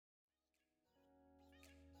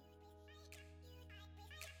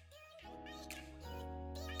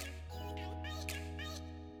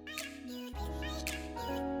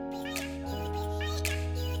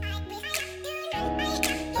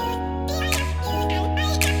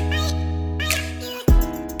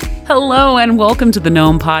Hello and welcome to the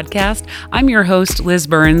Gnome Podcast. I'm your host, Liz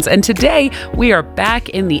Burns, and today we are back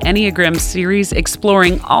in the Enneagram series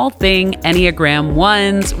exploring all thing Enneagram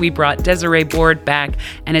 1s. We brought Desiree Board back,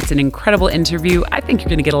 and it's an incredible interview. I think you're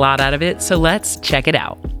going to get a lot out of it, so let's check it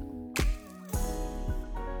out.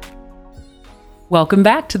 Welcome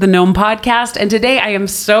back to the Gnome Podcast, and today I am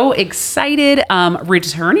so excited.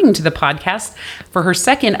 Returning to the podcast for her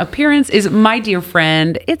second appearance is my dear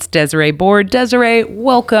friend. It's Desiree Board. Desiree,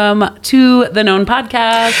 welcome to the Gnome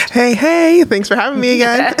Podcast. Hey, thanks for having me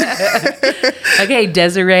again. Okay,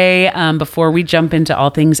 Desiree, before we jump into all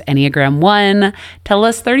things Enneagram 1, tell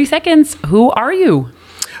us 30 seconds. Who are you?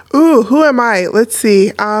 Ooh, who am I? Let's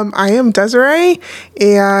see. I am Desiree,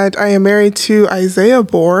 and I am married to Desiree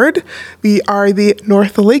Board. We are the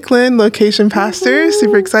North Lakeland location pastors.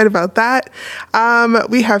 Super excited about that.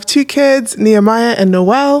 We have two kids, Nehemiah and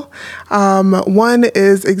Noel. One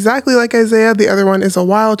is exactly like Isaiah. The other one is a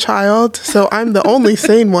wild child. So I'm the only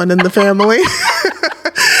sane one in the family.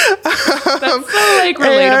 That's so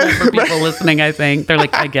relatable for people listening, I think. They're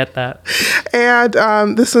like, I get that.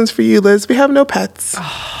 And this one's for you, Liz. We have no pets.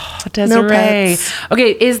 Desiree. No pets.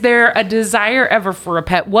 Okay, is there a desire ever for a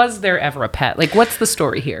pet? Was there ever a pet? What's the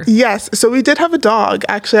story here? Yes. So we did have a dog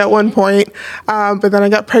actually at one point. But then I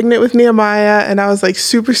got pregnant with Nehemiah and I was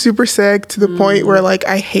super, super sick to the point where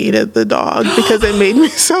I hated the dog because it made me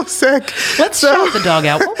so sick. Let's shout the dog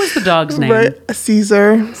out. What was the dog's name? Right,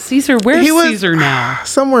 Caesar. Caesar. Where's Caesar now?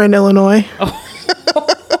 Somewhere in Illinois. Oh.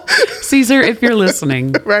 Caesar, if you're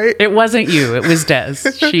listening, right? It wasn't you. It was Des.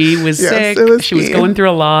 She was sick. She was going through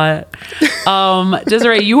a lot.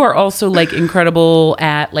 Desiree, you are also incredible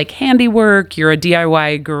at handiwork. You're a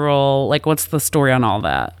DIY girl. What's the story on all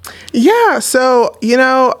that? Yeah. So,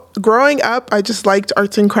 growing up, I just liked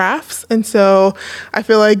arts and crafts. And so I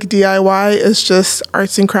feel like DIY is just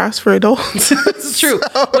arts and crafts for adults. It's true.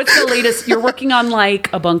 So, what's the latest? You're working on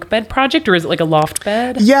a bunk bed project, or is it a loft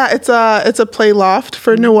bed? Yeah, it's a play loft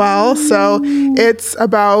for Noel. So it's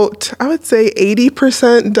about, I would say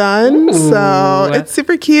 80% done. Ooh. So it's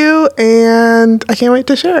super cute and I can't wait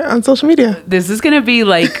to share it on social media. This is going to be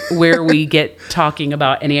where we get talking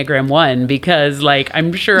about Enneagram 1 because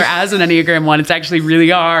I'm sure as an Enneagram 1, it's actually really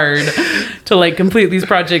hard to complete these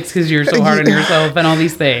projects because you're so hard on yourself and all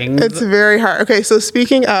these things. It's very hard. Okay, so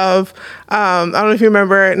speaking of, I don't know if you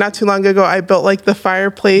remember, not too long ago, I built the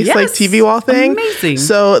fireplace, TV wall thing. Amazing.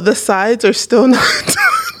 So the sides are still not done.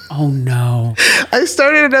 Oh no. I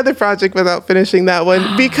started another project without finishing that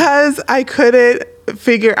one because I couldn't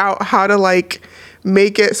figure out how to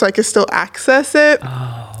make it so I could still access it.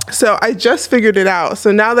 Oh. So I just figured it out.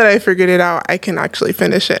 So now that I figured it out, I can actually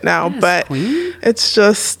finish it now. Yes, but queen. It's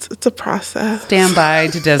a process. Stand by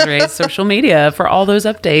to Desiree's social media for all those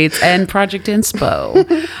updates and Project Inspo.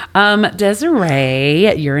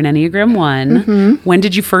 Desiree, you're an Enneagram 1. Mm-hmm. When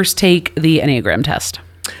did you first take the Enneagram test?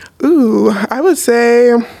 Ooh, I would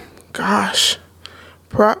say, gosh,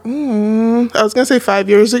 I was going to say 5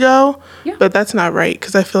 years ago, but that's not right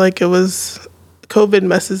because I feel like it was... COVID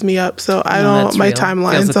messes me up, so I don't. My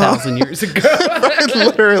timeline's feels 1,000 years ago.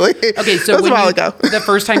 Literally. Okay, so that was a while ago. The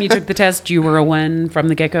first time you took the test, you were a 1 from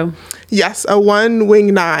the get-go? Yes, a 1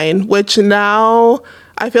 wing 9, which now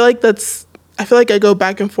I feel like I go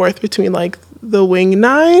back and forth between the wing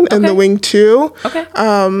 9 and the wing 2. Okay.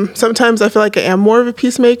 Sometimes I feel like I am more of a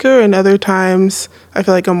peacemaker, and other times I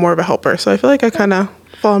feel like I'm more of a helper. So I feel like I kind of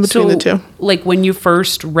fall in between the two. When you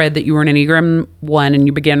first read that you were an Enneagram 1 and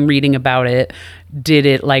you began reading about it, did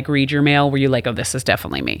it read your mail? Were you oh, this is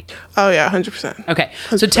definitely me? Oh yeah, 100%. Okay.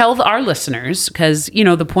 100%. So tell our listeners, because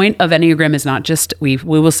the point of Enneagram is not just, we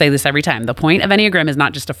will say this every time, the point of Enneagram is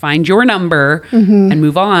not just to find your number and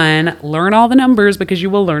move on, learn all the numbers because you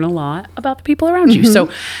will learn a lot about the people around you.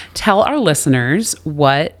 So tell our listeners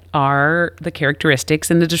what are the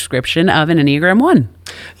characteristics in the description of an Enneagram 1?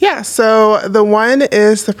 Yeah, so the 1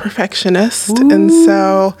 is the perfectionist. Ooh. And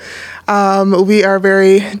so we are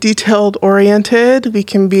very detailed oriented. We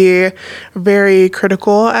can be very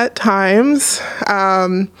critical at times.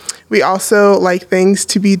 We also like things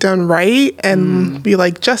to be done right and we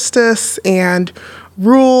like justice and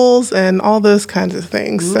rules and all those kinds of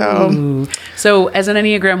things. So as an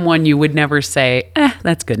Enneagram 1, you would never say,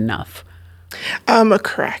 that's good enough.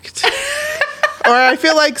 Correct. Or I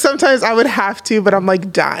feel like sometimes I would have to, but I'm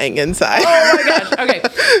dying inside. Oh my gosh. Okay.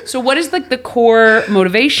 So what is the core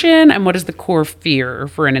motivation and what is the core fear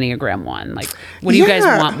for an Enneagram 1? What do you guys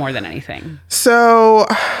want more than anything? So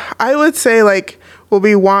I would say what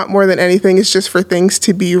we want more than anything is just for things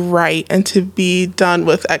to be right and to be done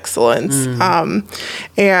with excellence.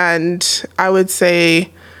 And I would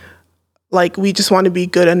say we just want to be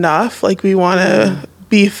good enough. We want to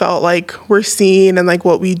be felt like we're seen and like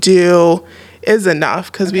what we do is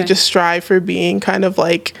enough, because we just strive for being kind of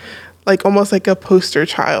like almost like a poster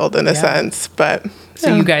child in a sense. But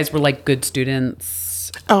so you guys were like good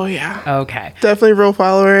students? Oh yeah. Okay. Definitely rule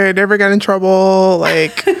follower, never got in trouble,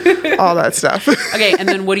 like all that stuff. Okay, and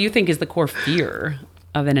then what do you think is the core fear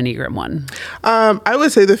of an Enneagram 1? I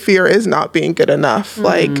would say the fear is not being good enough,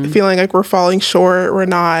 like feeling like we're falling short, we're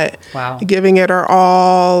not giving it our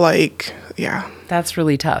all, like, yeah. That's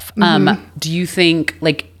really tough. Do you think,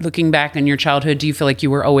 like, looking back on your childhood, do you feel like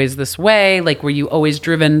you were always this way? Like, were you always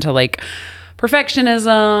driven to, like,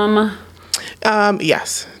 perfectionism?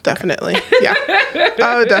 Yes, definitely. Yeah.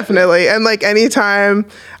 Oh, definitely. And like anytime,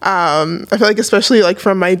 I feel like especially like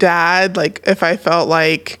from my dad, like if I felt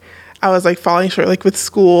like I was like falling short, like with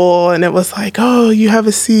school, and it was like, oh, you have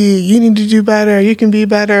a C, you need to do better, you can be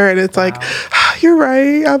better. And it's like, oh, you're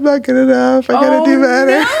right, I'm not good enough, I gotta do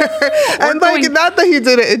better. No. And like, not that he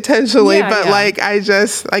did it intentionally, but like, I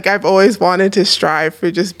just, like, I've always wanted to strive for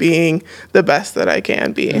just being the best that I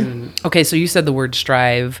can be. Okay, so you said the word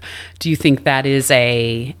strive. Do you think that is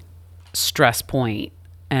a stress point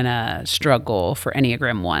and a struggle for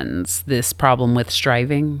Enneagram 1s, this problem with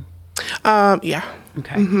striving? Yeah.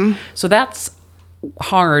 Okay. So that's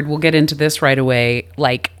hard. We'll get into this right away.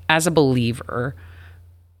 Like, as a believer,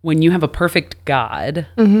 when you have a perfect God,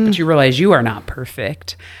 but you realize you are not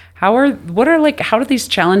perfect, how do these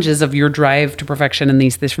challenges of your drive to perfection and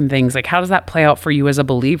these different things, like, how does that play out for you as a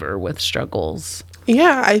believer with struggles?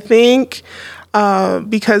 Yeah, I think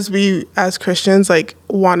because we as Christians like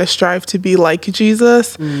want to strive to be like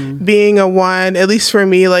Jesus, being a 1, at least for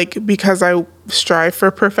me, like, because I strive for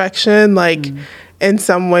perfection, like in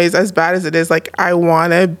some ways, as bad as it is, like I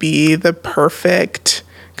want to be the perfect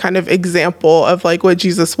kind of example of like what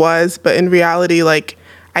Jesus was, but in reality, like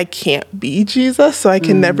I can't be Jesus, so I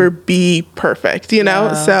can never be perfect, you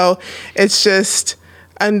know? So it's just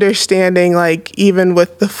understanding, like, even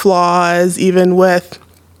with the flaws, even with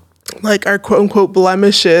like our quote unquote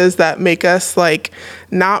blemishes that make us like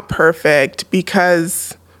not perfect,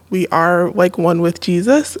 because we are like one with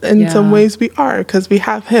Jesus. In some ways we are, because we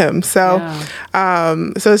have him. So,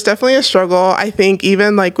 so it's definitely a struggle. I think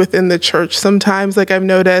even like within the church, sometimes like I've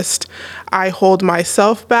noticed I hold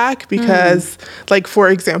myself back because like, for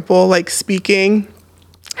example, like speaking,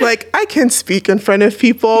 like I can speak in front of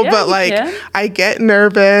people, but like I get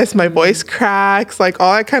nervous, my voice cracks, like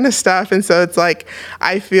all that kind of stuff. And so it's like,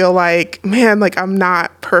 I feel like, man, like I'm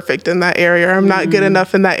not perfect in that area, or I'm not good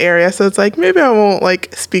enough in that area. So it's like, maybe I won't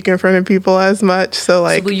like speak in front of people as much. So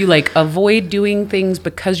like, will you like avoid doing things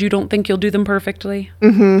because you don't think you'll do them perfectly?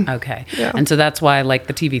 Okay. Yeah. And so that's why like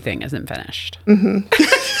the TV thing isn't finished.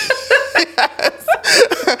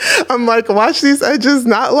 I'm like, watch these edges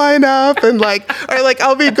not line up, and like, or like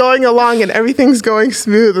I'll be going along and everything's going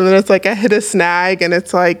smooth, and then it's like I hit a snag and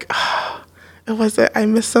it's like, oh, it wasn't, I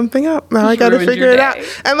missed something up. Now I got to figure it out.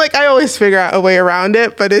 And like, I always figure out a way around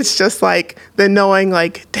it, but it's just like the knowing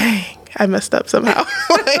like, dang, I messed up somehow.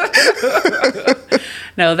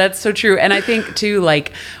 No, that's so true. And I think too,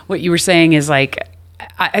 like what you were saying is like,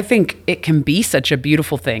 I think it can be such a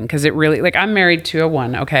beautiful thing, because it really, like, I'm married to a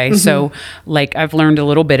 1, okay? So, like, I've learned a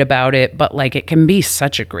little bit about it, but, like, it can be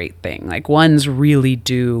such a great thing. Like, 1s really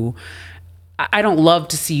do. I don't love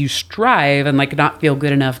to see you strive and, like, not feel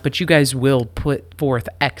good enough, but you guys will put forth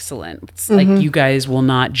excellence. Like, you guys will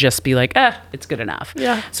not just be like, it's good enough.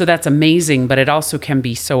 Yeah. So that's amazing, but it also can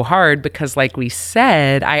be so hard because, like we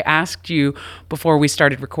said, I asked you before we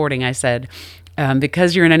started recording, I said,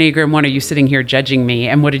 because you're an Enneagram 1, are you sitting here judging me?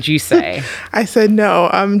 And what did you say? I said, no,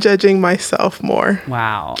 I'm judging myself more.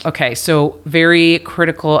 Wow. Okay. So very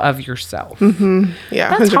critical of yourself.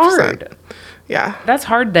 Yeah. That's 100%. hard. Yeah. That's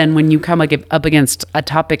hard then when you come like up against a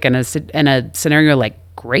topic in a scenario like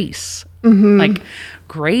grace. Like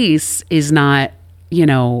grace is not, you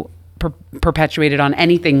know, perpetuated on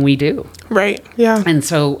anything we do. Right. Yeah. And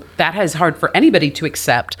so that is hard for anybody to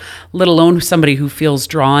accept, let alone somebody who feels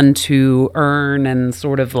drawn to earn and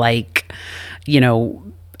sort of like, you know,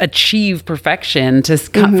 achieve perfection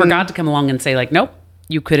for God to come along and say like, nope,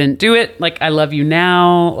 you couldn't do it. Like, I love you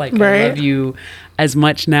now. Like, I love you as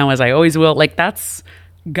much now as I always will. Like, that's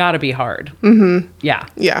gotta be hard. Yeah.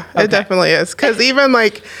 Yeah, okay. It definitely is. Because even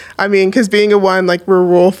like, I mean, because being a 1, like we're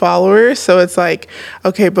rule followers. So it's like,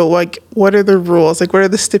 okay, but like, what are the rules? Like, what are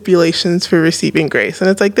the stipulations for receiving grace? And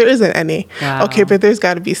it's like, there isn't any. Wow. Okay, but there's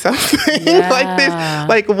got to be something. Like this,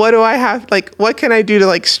 like, what do I have? Like, what can I do to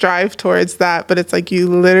like strive towards that? But it's like, you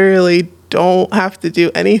literally don't have to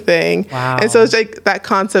do anything. Wow. And so it's like that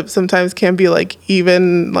concept sometimes can be like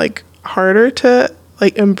even like harder to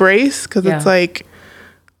like embrace, because it's like,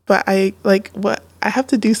 but I like, what I have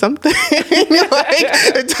to do something.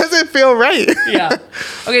 It doesn't feel right. Yeah.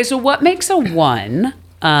 Okay. So what makes a 1?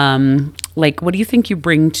 What do you think you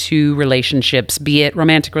bring to relationships, be it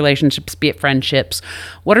romantic relationships, be it friendships?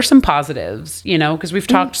 What are some positives, because we've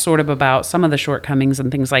talked sort of about some of the shortcomings and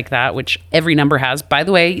things like that, which every number has. By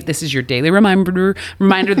the way, this is your daily reminder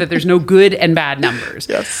that there's no good and bad numbers.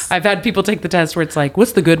 Yes. I've had people take the test where it's like,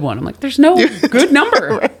 what's the good one? I'm like, there's no good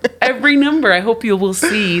number. Right. Every number, I hope you will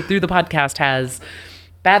see through the podcast, has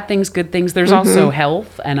bad things, good things. There's also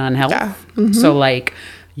health and unhealth. Yeah. Mm-hmm. So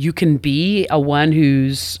you can be a 1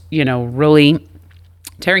 who's, really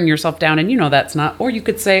tearing yourself down, and that's not, or you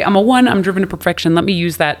could say, I'm a 1, I'm driven to perfection. Let me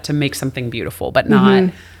use that to make something beautiful, but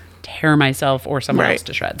not tear myself or someone else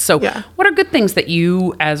to shreds. So what are good things that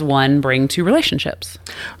you as 1 bring to relationships?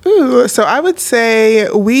 Ooh, so I would say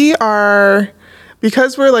we are,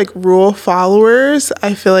 because we're rule followers,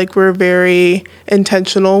 I feel like we're very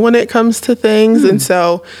intentional when it comes to things. And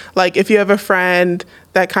so if you have a friend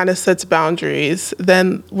that kind of sets boundaries,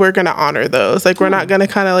 then we're going to honor those. We're not going to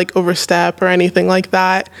kind of overstep or anything like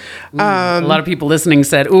that. A lot of people listening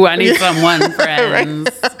said, ooh, I need some 1 friends.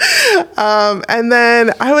 And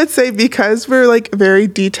then I would say because we're very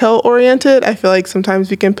detail oriented, I feel like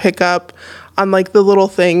sometimes we can pick up on the little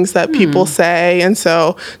things that people say. And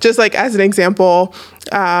so just as an example,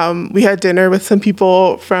 we had dinner with some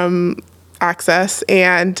people from Access,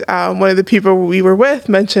 and one of the people we were with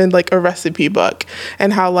mentioned a recipe book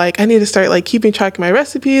and how I need to start keeping track of my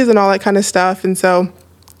recipes and all that kind of stuff. And so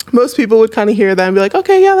most people would kind of hear that and be like,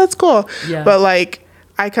 okay, yeah, that's cool. Yeah. But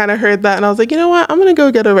I kind of heard that and I was like, you know what, I'm gonna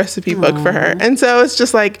go get a recipe book for her. And so it's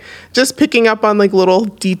just just picking up on little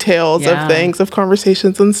details of things, of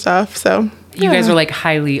conversations and stuff. So you guys are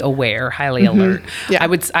highly aware, highly alert. Yeah.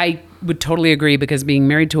 I would totally agree, because being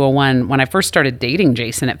married to a 1, when I first started dating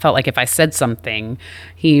Jason, it felt like if I said something,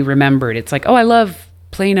 he remembered. It's like, oh, I love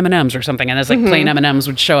plain M&Ms or something. And it's plain M&Ms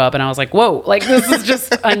would show up and I was like, whoa, this is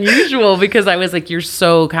just unusual, because I was you're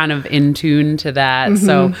so kind of in tune to that.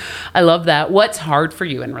 So I love that. What's hard for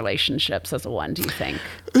you in relationships as a 1, do you think?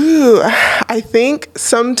 Ooh, I think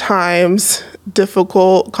sometimes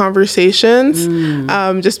difficult conversations,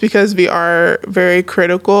 just because we are very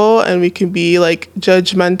critical and we can be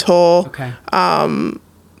judgmental. Okay.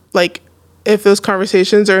 If those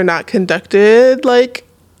conversations are not conducted,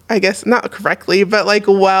 I guess not correctly, but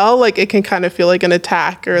it can kind of feel like an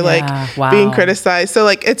attack or being criticized. So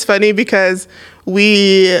it's funny because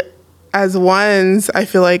we as 1s, I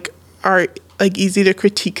feel are easy to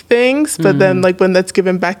critique things, but then when that's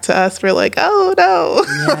given back to us, we're oh no.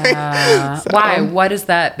 Yeah. So. Why? What is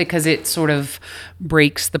that? Because it sort of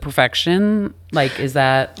breaks the perfection? Is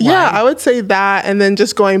that why? Yeah, I would say that. And then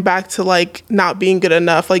just going back to not being good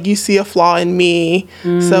enough. You see a flaw in me.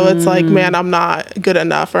 So it's man, I'm not good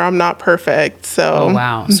enough, or I'm not perfect. So oh,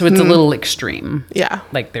 wow. So it's a little extreme. Yeah.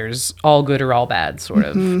 There's all good or all bad sort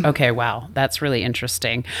of. Okay, wow. That's really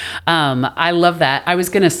interesting. I love that. I was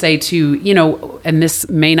going to say too, and this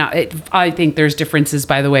may not, I think there's differences,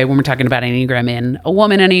 by the way, when we're talking about Enneagram, in a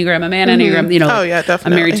woman Enneagram, a man Enneagram, oh yeah,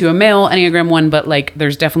 definitely. I'm married to a male Enneagram 1, but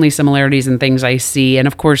there's definitely similarities in things I see. And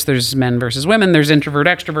of course there's men versus women, there's introvert,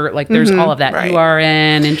 extrovert, there's all of that. Right. You are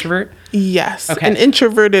an introvert? Yes. Okay. An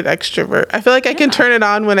introverted extrovert. I feel I can turn it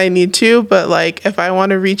on when I need to, but if I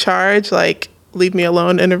want to recharge, leave me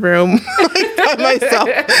alone in a room by myself.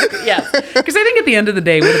 Yes. Because I think at the end of the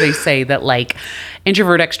day, what do they say? That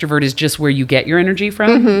introvert, extrovert is just where you get your energy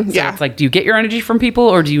from. So it's do you get your energy from people,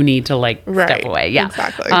 or do you need to step away? Yeah.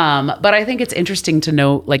 Exactly. But I think it's interesting to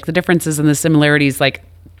know the differences and the similarities.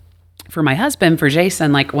 For my husband, for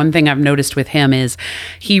Jason, one thing I've noticed with him is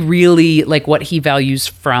he really, what he values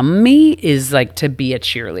from me is to be a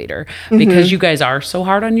cheerleader, because you guys are so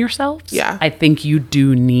hard on yourselves. Yeah. I think you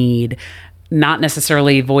do need not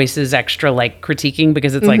necessarily voices extra critiquing,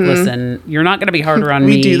 because it's listen, you're not going to be harder on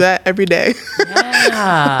me. We do that every day.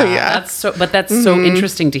 Yeah. Yeah. That's so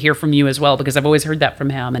interesting to hear from you as well, because I've always heard that from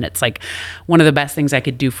him. And it's one of the best things I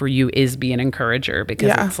could do for you is be an encourager,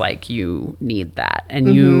 because it's you need that.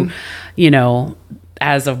 And you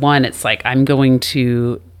as a 1, it's I'm going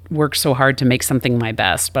to work so hard to make something my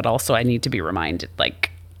best, but also I need to be reminded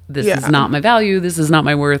this is not my value, this is not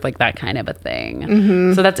my worth, that kind of a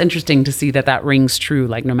thing. So that's interesting to see that rings true,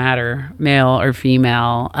 no matter male or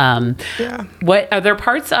female. What are there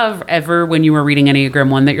parts of ever when you were reading Enneagram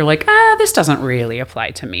 1 that you're this doesn't really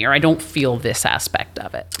apply to me, or I don't feel this aspect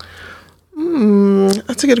of it?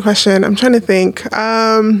 That's a good question. I'm trying to think.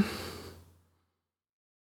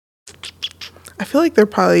 I feel like there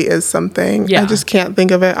probably is something. Yeah. I just can't think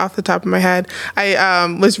of it off the top of my head.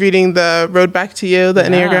 I was reading the Road Back to You, the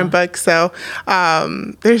Enneagram book. So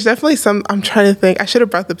there's definitely some, I'm trying to think. I should have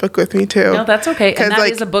brought the book with me too. No, that's okay. And that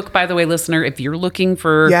is a book, by the way, listener. If you're looking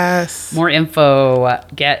for more info,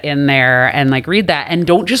 get in there and like read that. And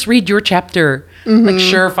don't just read your chapter. Like,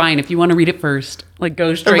 sure, fine. If you want to read it first, like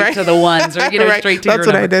go straight to the ones or straight to That's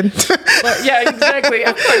your what number. I did. But, yeah, exactly.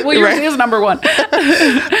 Well, yours is number one.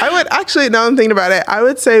 I would actually, now I'm thinking about it, I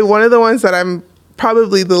would say one of the ones that I'm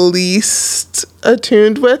probably the least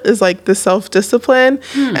attuned with is like the self-discipline.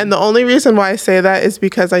 And the only reason why I say that is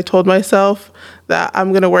because I told myself that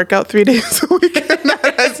I'm going to work out 3 days a week, and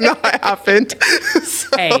that has not happened.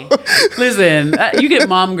 So. Hey, listen, you get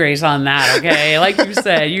mom grace on that, okay? Like you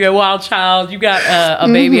said, you got wild child, you got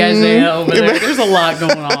a baby Isaiah over there. There's a lot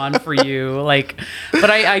going on for you. Like, but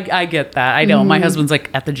I get that. I know. My husband's like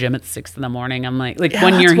at the gym at 6 a.m. I'm like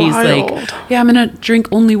one year he's wild. like, yeah, I'm going to drink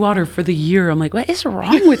only water for the year. I'm like, what is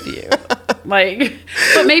wrong with you? Like,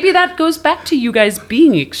 but maybe that goes back to you guys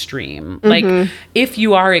being extreme. Like, if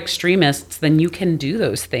you are extremists, then you can do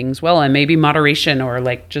those things well, and maybe moderation or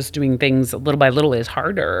like just doing things little by little is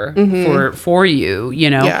harder for you. You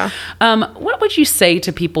know, what would you say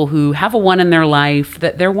to people who have a 1 in their life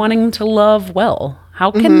that they're wanting to love well? How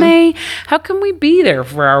can we be there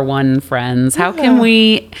for our 1 friends? How can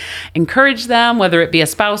we encourage them, whether it be a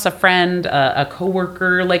spouse, a friend, a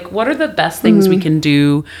coworker? Like, what are the best things we can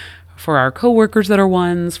do for our coworkers that are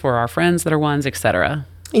 1s, for our friends that are 1s, etc.?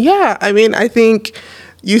 Yeah, I mean, I think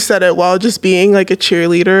you said it well, just being like a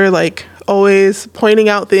cheerleader, like always pointing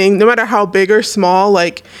out things, no matter how big or small,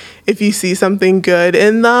 like if you see something good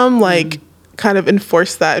in them, like kind of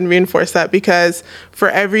enforce that and reinforce that, because for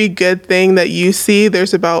every good thing that you see,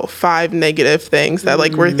 there's about 5 negative things that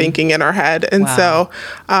like we're thinking in our head. And so,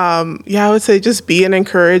 I would say just be an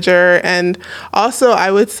encourager. And also I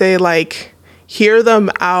would say like, hear them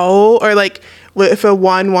out, or like if a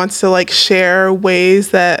 1 wants to like share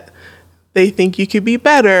ways that they think you could be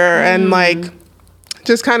better, and like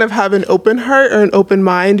just kind of have an open heart or an open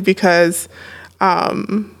mind, because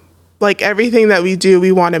like everything that we do,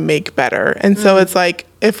 we want to make better. And so it's like,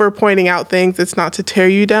 if we're pointing out things, it's not to tear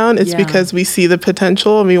you down. It's because we see the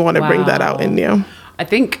potential and we want to bring that out in you. I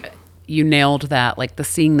think you nailed that, like the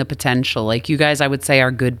seeing the potential. Like you guys, I would say,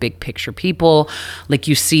 are good big picture people. Like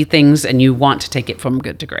you see things and you want to take it from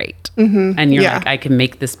good to great. And you're like, I can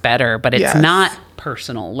make this better, but it's not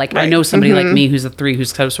personal. Like I know somebody like me who's a 3,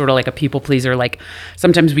 who's sort of like a people pleaser. Like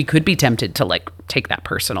sometimes we could be tempted to like take that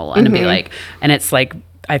personal and be like, and it's like,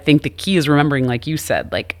 I think the key is remembering, like you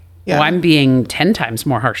said, like, well, I'm being 10 times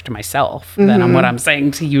more harsh to myself than what I'm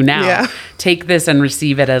saying to you now. Take this and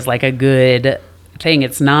receive it as like a good thing.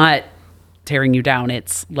 It's not tearing you down.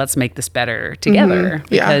 It's let's make this better together.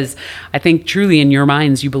 Because I think truly in your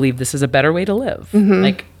minds, you believe this is a better way to live.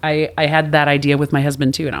 Like I had that idea with my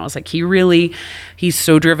husband too. And I was like, he's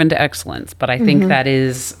so driven to excellence, but I think that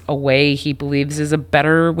is a way he believes is a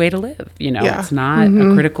better way to live. You know, it's not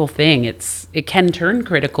a critical thing. It can turn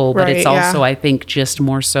critical, but it's also, I think, just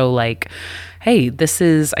more so like, hey,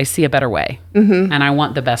 I see a better way. And I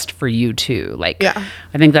want the best for you too. Like,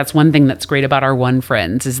 I think that's one thing that's great about our 1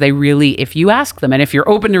 friends is they really, if you ask them and if you're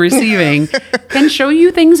open to receiving, can show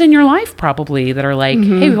you things in your life probably that are like,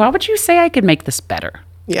 hey, why would you say I could make this better?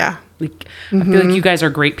 Like, I feel like you guys are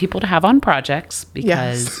great people to have on projects,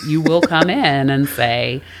 because you will come in and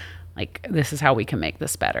say, like, this is how we can make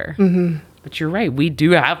this better. But you're right. We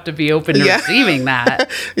do have to be open to receiving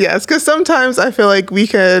that. Yes, because sometimes I feel like we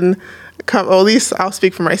can come, or at least I'll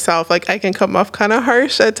speak for myself, like I can come off kind of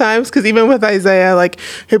harsh at times, because even with Isaiah, like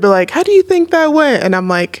he'll be like, how do you think that went? And I'm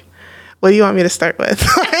like, what do you want me to start with?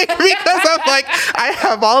 Like, because I'm like, I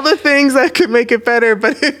have all the things that could make it better,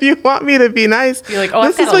 but if you want me to be nice, you're like, oh,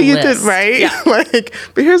 this is what you did, right? Like,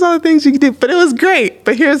 but here's all the things you can do, but it was great,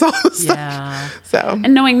 but here's all the stuff. So,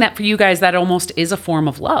 and knowing that for you guys, that almost is a form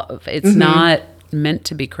of love. It's not meant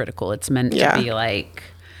to be critical. It's meant to be like,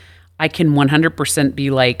 I can 100% be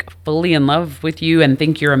like fully in love with you and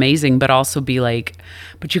think you're amazing, but also be like,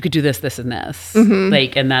 but you could do this, this, and this.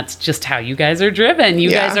 Like, and that's just how you guys are driven. You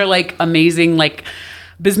guys are like amazing, like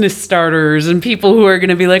business starters and people who are going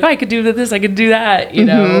to be like, oh, I could do this, I could do that. You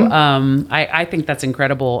know, I think that's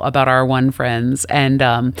incredible about our 1 friends. And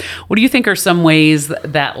what do you think are some ways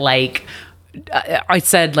that like, I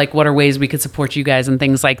said, like, what are ways we could support you guys and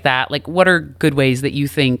things like that? Like, what are good ways that you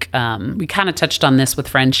think, we kind of touched on this with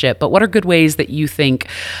friendship, but what are good ways that you think,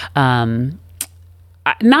 not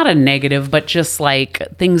a negative, but just like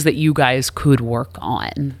things that you guys could work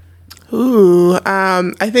on?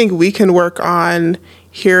 I think we can work on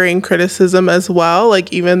hearing criticism as well.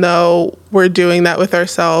 Like, even though we're doing that with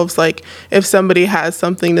ourselves, like if somebody has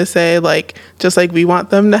something to say, like just like we want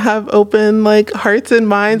them to have open like hearts and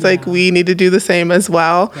minds, like we need to do the same as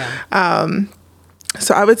well.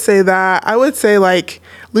 So I would say that. I would say like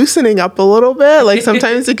loosening up a little bit. Like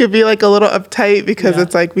sometimes it could be like a little uptight because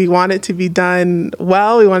it's like we want it to be done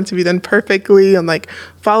well. We want it to be done perfectly and like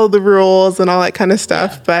follow the rules and all that kind of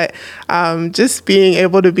stuff. But just being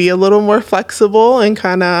able to be a little more flexible and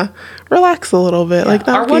kind of relax a little bit. Like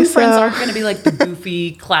our one friends aren't going to be like the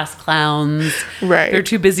goofy class clowns. Right. They're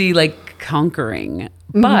too busy like conquering,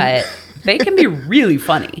 but they can be really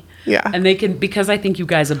funny. And they can, because I think you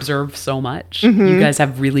guys observe so much. You guys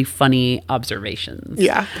have really funny observations.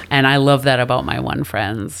 And I love that about my one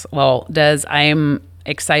friends. Well, Des, I'm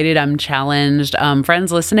excited. I'm challenged.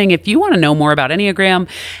 Friends listening, if you want to know more about Enneagram,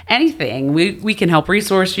 anything, we can help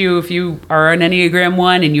resource you. If you are an Enneagram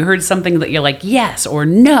 1 and you heard something that you're like, yes or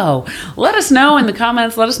no, let us know in the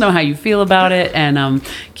comments. Let us know how you feel about it. And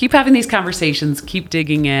keep having these conversations. Keep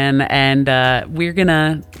digging in. And we're going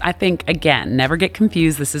to, I think, again, never get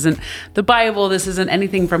confused. This isn't the Bible. This isn't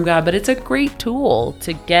anything from God, but it's a great tool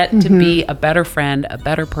to get to be a better friend, a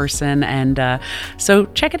better person. And so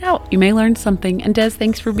check it out. You may learn something. And Des,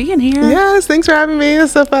 thanks for being here. Yes, thanks for having me. It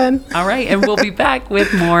was so fun. All right, and we'll be back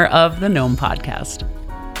with more of the Gnome Podcast.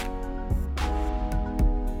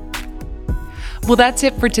 Well, that's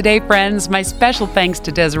it for today, friends. My special thanks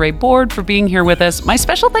to Desiree Board for being here with us. My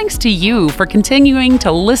special thanks to you for continuing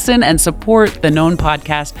to listen and support the Known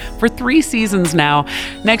Podcast for 3 seasons now.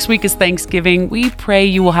 Next week is Thanksgiving. We pray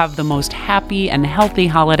you will have the most happy and healthy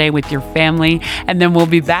holiday with your family, and then we'll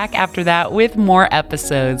be back after that with more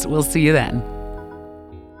episodes. We'll see you then.